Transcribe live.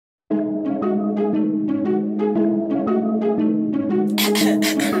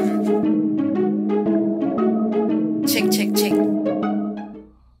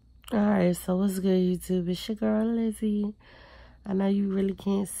So what's good, YouTube? It's your girl, Lizzie. I know you really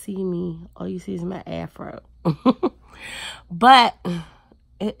can't see me. All you see is my afro. But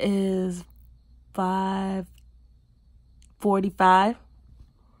it is 5:45.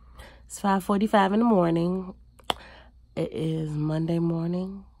 It's 5:45 in the morning. It is Monday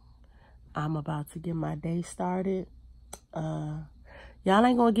morning. I'm about to get my day started. Y'all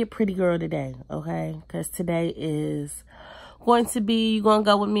ain't gonna get pretty girl today, okay? Because today is going to be, you're gonna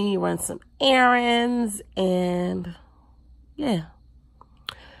go with me, run some errands, and yeah.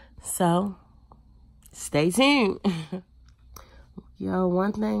 So, stay tuned. Yo,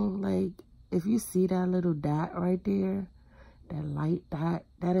 one thing, like, if you see that little dot right there, that light dot,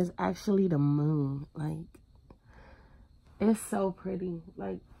 that is actually the moon. Like, it's so pretty.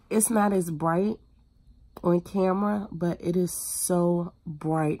 Like, it's not as bright on camera, but it is so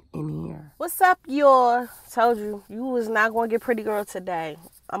bright in here. What's up, y'all? Told you, you was not going to get pretty girl today.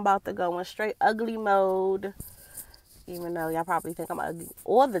 I'm about to go in straight ugly mode. Even though y'all probably think I'm ugly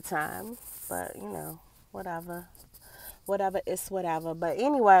all the time. But, you know, whatever. Whatever, it's whatever. But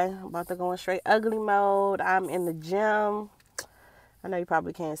anyway, I'm about to go in straight ugly mode. I'm in the gym. I know you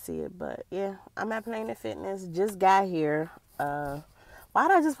probably can't see it, but yeah, I'm at Planet Fitness. Just got here. Why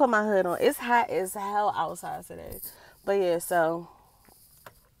did I just put my hood on? It's hot as hell outside today. But yeah, so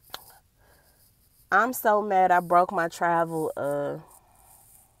I'm so mad I broke my travel.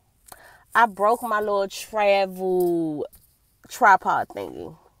 I broke my little travel tripod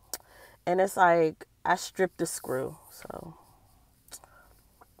thingy. And it's like I stripped the screw. So,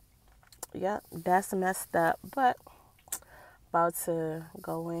 yeah, that's messed up. But about to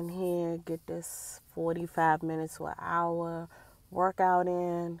go in here, get this 45 minutes to an hour workout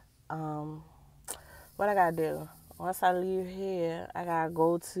in. What I gotta do? Once I leave here, I gotta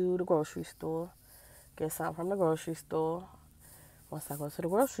go to the grocery store, get something from the grocery store. Once I go to the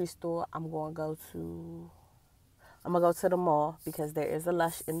grocery store, I'm gonna go to the mall because there is a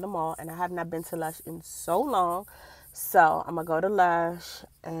Lush in the mall, and I have not been to Lush in so long. So I'm gonna go to Lush,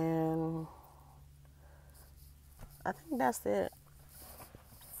 and I think that's it.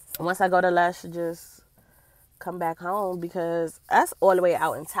 Once I go to Lush, just come back home because that's all the way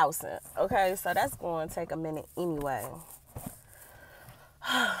out in Towson. Okay, so that's going to take a minute anyway.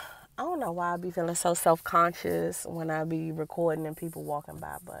 I don't know why I be feeling so self-conscious when I be recording and people walking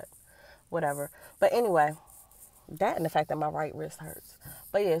by, but whatever. But anyway, that and the fact that my right wrist hurts.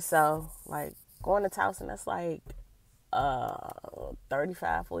 But yeah, so like going to Towson, that's like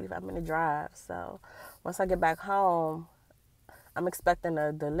 45 minute drive. So once I get back home, I'm expecting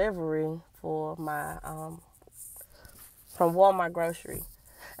a delivery for my from Walmart grocery.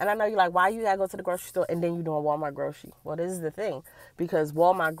 And I know you're like, why you gotta go to the grocery store and then you doing Walmart grocery? Well, this is the thing, because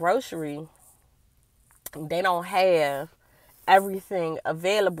Walmart grocery, they don't have everything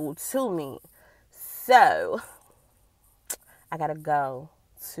available to me. So I'm gonna go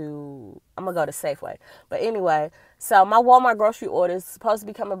to Safeway. But anyway, so my Walmart grocery order is supposed to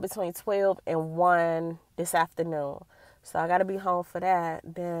be coming between 12 and 1 this afternoon. So I got to be home for that.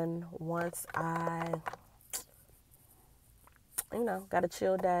 Then once I, got a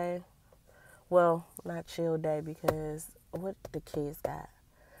chill day. Well, not chill day because what the kids got?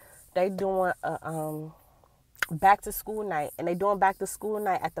 They doing a back to school night. And they doing back to school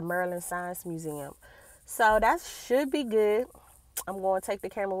night at the Maryland Science Museum. So that should be good. I'm going to take the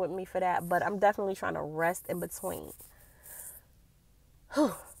camera with me for that. But I'm definitely trying to rest in between.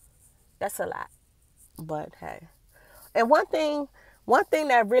 Whew, that's a lot. But hey. And one thing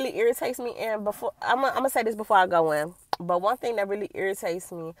that really irritates me, and before I'm gonna say this before I go in, but one thing that really irritates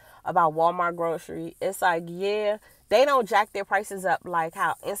me about Walmart grocery, it's like, yeah, they don't jack their prices up like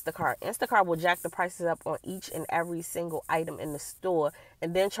how Instacart will jack the prices up on each and every single item in the store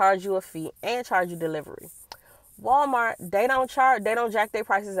and then charge you a fee and charge you delivery. Walmart, they don't jack their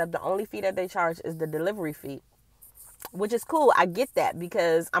prices up. The only fee that they charge is the delivery fee, which is cool. I get that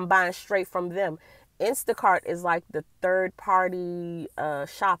because I'm buying straight from them. Instacart is like the third party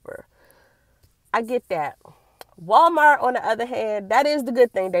shopper. I get that. Walmart, on the other hand, that is the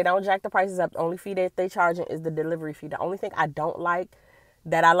good thing. They don't jack the prices up. The only fee that they charging is the delivery fee. The only thing I don't like,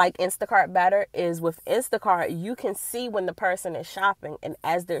 that I like Instacart better, is with Instacart, you can see when the person is shopping. And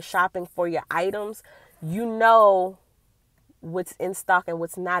as they're shopping for your items, you know what's in stock and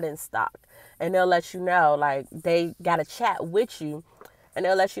what's not in stock. And they'll let you know, like, they got to chat with you. And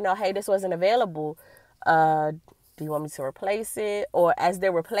they'll let you know, hey, this wasn't available. Do you want me to replace it? Or as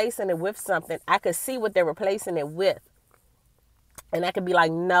they're replacing it with something, I could see what they're replacing it with. And I could be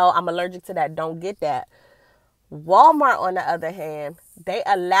like, no, I'm allergic to that. Don't get that. Walmart, on the other hand, they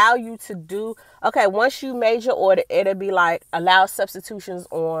allow you to do, okay, once you made your order, it'll be like, allow substitutions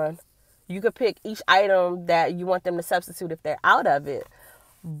on You could pick each item that you want them to substitute if they're out of it.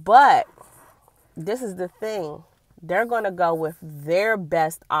 But this is the thing. They're going to go with their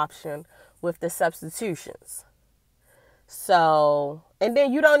best option with the substitutions. So, and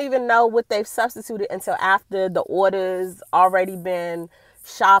then you don't even know what they've substituted until after the order's already been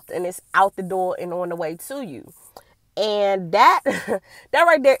shopped and it's out the door and on the way to you. And that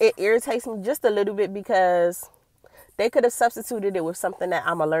right there, it irritates me just a little bit because they could have substituted it with something that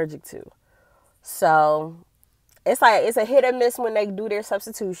I'm allergic to. So it's like, it's a hit or miss when they do their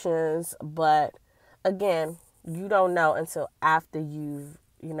substitutions. But again, you don't know until after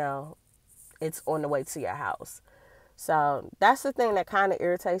it's on the way to your house. So that's the thing that kind of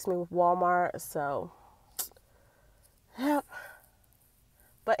irritates me with Walmart. So, yep.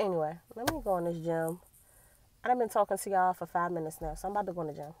 But anyway, let me go in this gym. I've been talking to y'all for 5 minutes now, so I'm about to go in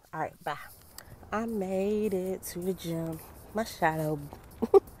the gym. All right, bye. I made it to the gym. My shadow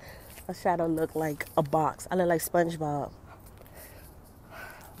looked like a box. I look like SpongeBob.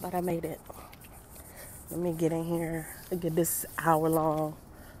 But I made it. Let me get in here and get this hour-long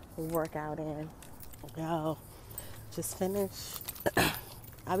workout in. Yo, just finished.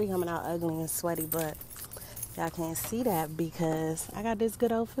 I be coming out ugly and sweaty, but y'all can't see that because I got this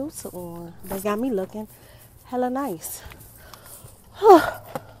good old filter on. They got me looking hella nice.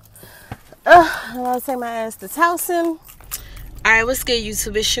 I'll take my ass to Towson. Alright, what's good,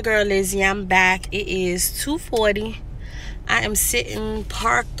 YouTube? It's your girl Lizzie. I'm back. It is 2:40. I am sitting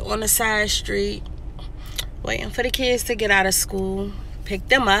parked on the side street waiting for the kids to get out of school. Pick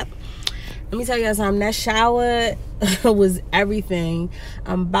them up. Let me tell you guys something. That shower was everything.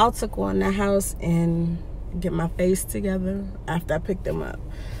 I'm about to go in the house and get my face together after I pick them up.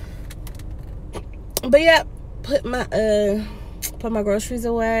 But yeah, put my groceries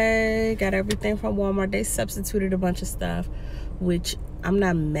away. Got everything from Walmart. They substituted a bunch of stuff, which I'm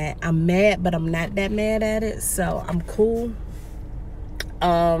not mad. I'm mad, but I'm not that mad at it. So I'm cool.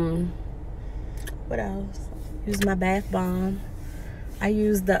 What else? Use my bath bomb. I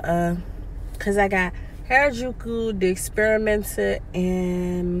use the cause I got Harajuku, the Experimenter,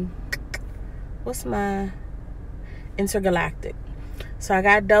 and what's my Intergalactic. So I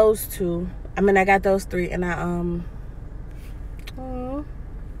got those two. I got those three, and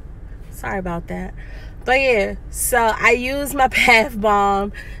sorry about that. But yeah, so I used my bath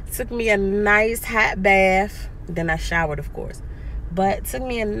bomb. Took me a nice hot bath. Then I showered, of course. But took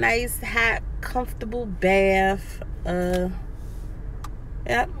me a nice hot comfortable bath. Yep.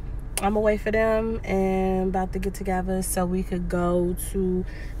 I'm away for them and about to get together so we could go to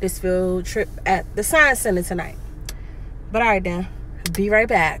this field trip at the Science Center tonight. But alright then, be right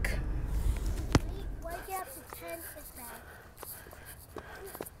back.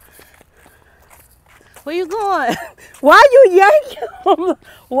 Where you going? Why you yank him?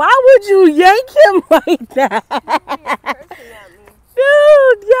 Why would you yank him like that?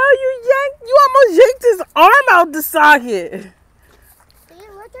 Dude, yo, you almost yanked his arm out the socket.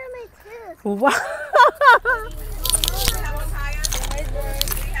 Look at my tooth. Wow. We have Otaya.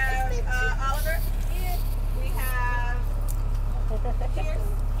 We have Oliver. We have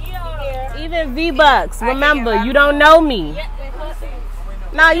Even V-Bucks. Remember, you don't know me.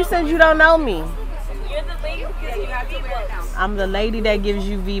 Nah, you said you don't know me. You're the lady who gives you V-Bucks. I'm the lady that gives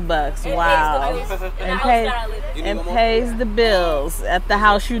you V-Bucks. Wow. And pays the bills at the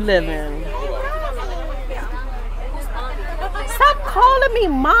house you live in. Stop calling me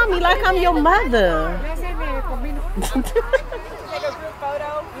mommy like I'm your mother. Take a group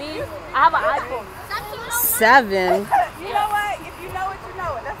photo. Me? I have an iPhone. 7. You know what? If you know it, you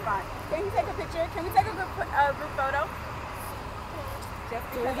know it. That's fine. Can you take a picture? Can we take a group photo?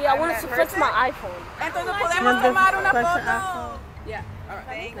 Yeah, I wanted to flex my iPhone. Entonces podemos tomar una foto. Yeah. All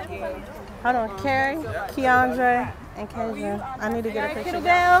right. Thank you. Hold on, Carrie, Keandre, and Kasia. I need to get a picture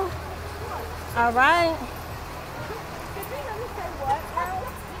down. All right.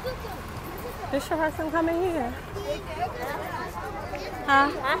 This your first time coming here?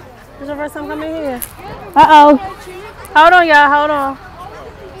 Huh? This your first time coming here? Uh-oh. Hold on, y'all. Hold on.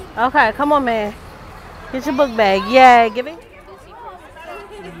 Okay, come on, man. Get your book bag. Yeah, give it.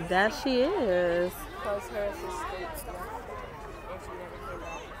 That she is.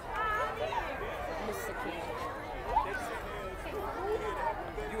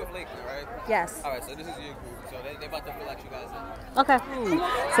 You with Lakeland, right? Yes. Alright, so this is your group. So they about to feel like you guys in. Okay.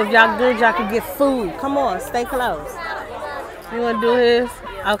 So if y'all good, y'all can get food. Come on, stay close. You want to do his?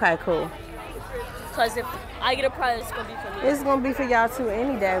 Okay, cool. Because if I get a prize, it's going to be for me. It's going to be for y'all too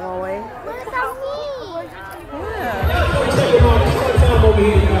any daggone way. What about me? Yeah.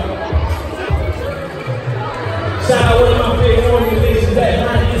 Shout out one of my favorite organizations that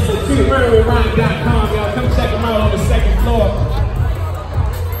 9 Institute. PrimaryRhyme.com, y'all. Come check them out on the second floor.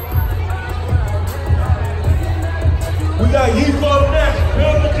 We got LizzieLove next,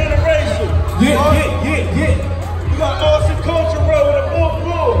 Build the Generation. Yeah. We got Awesome Culture Road on the fourth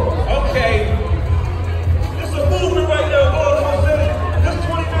floor. Okay. It's a movement right now, boys. This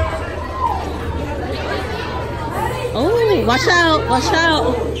 2019. Oh, watch out, watch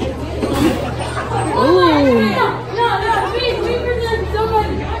out. Ooh.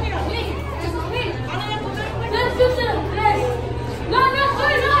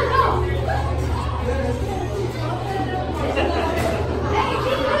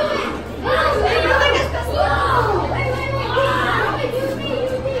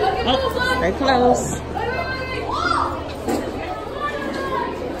 Oh, they're close.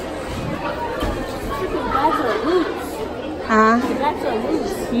 Huh?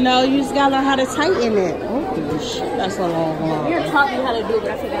 No, you just gotta learn how to tighten it. Oh, shit, that's a long one. You're taught me how to do it,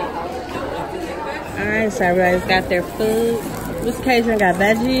 but I forgot. Alright, so everybody's got their food. What's Cajun got?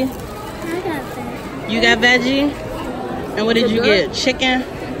 Veggie? I got veggie. You got veggie? And what did you get? Chicken?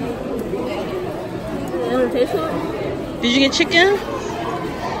 Did you get chicken?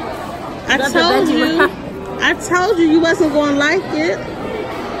 I told you wasn't gonna like it.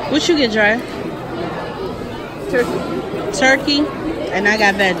 What you get, Dre? Turkey, and I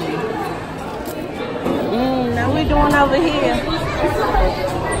got veggie. Now we doing over here.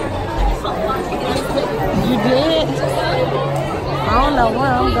 You did? I don't know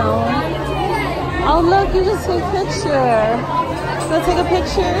where I'm going. Oh look, you just took a picture. You gonna take a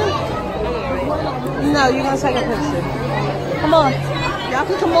picture? No, you're gonna take a picture. Come on. Y'all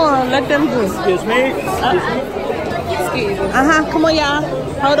can come on. Let them do. Excuse me. Excuse me. Come on, y'all.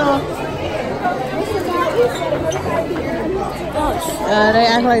 Hold on. They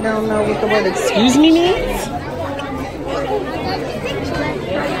act like they don't know what the word excuse me means.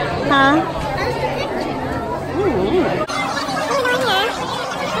 Huh?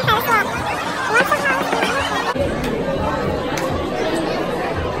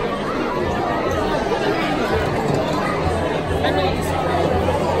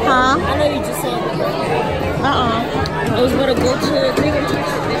 Huh? I know you just said it. I was gonna go to the thing and she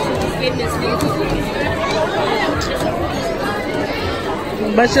just gave me this thing.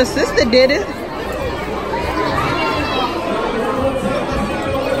 But your sister did it.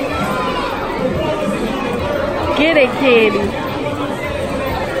 Get it, kitty.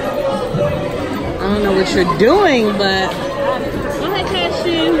 I don't know what you're doing, but go ahead,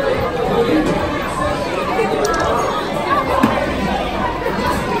 Cashew.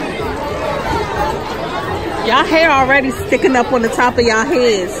 Y'all hair already sticking up on the top of y'all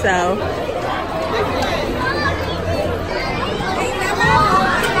heads, so.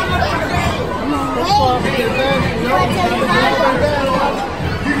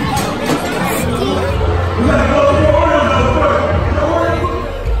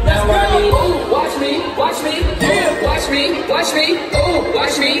 Watch me, oh,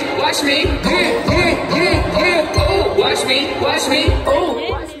 watch me, watch me, oh, watch me, oh.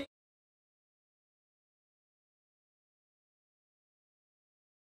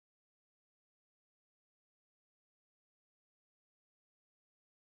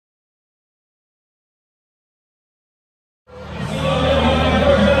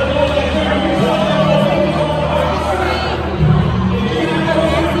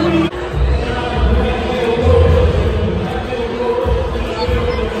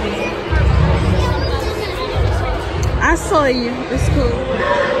 I saw you. It's cool.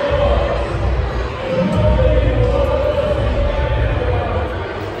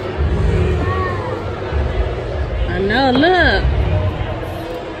 I know, look.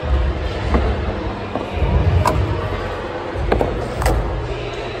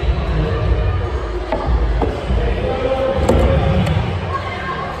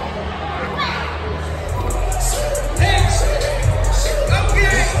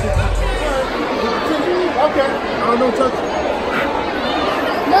 Okay. I don't know, touch.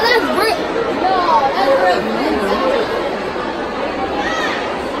 No, that's great. No, that's great.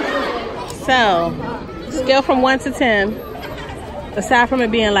 So, scale from 1 to 10. Aside from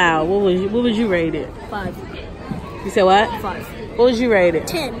it being loud, what would you rate it? 5. You said what? 5. What would you rate it?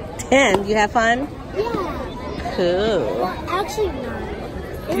 10. 10. You have fun? Yeah. Cool. Well, actually,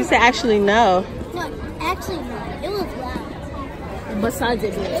 no. You said actually no. No, actually, no. It was loud. Besides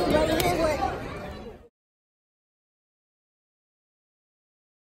it, But it was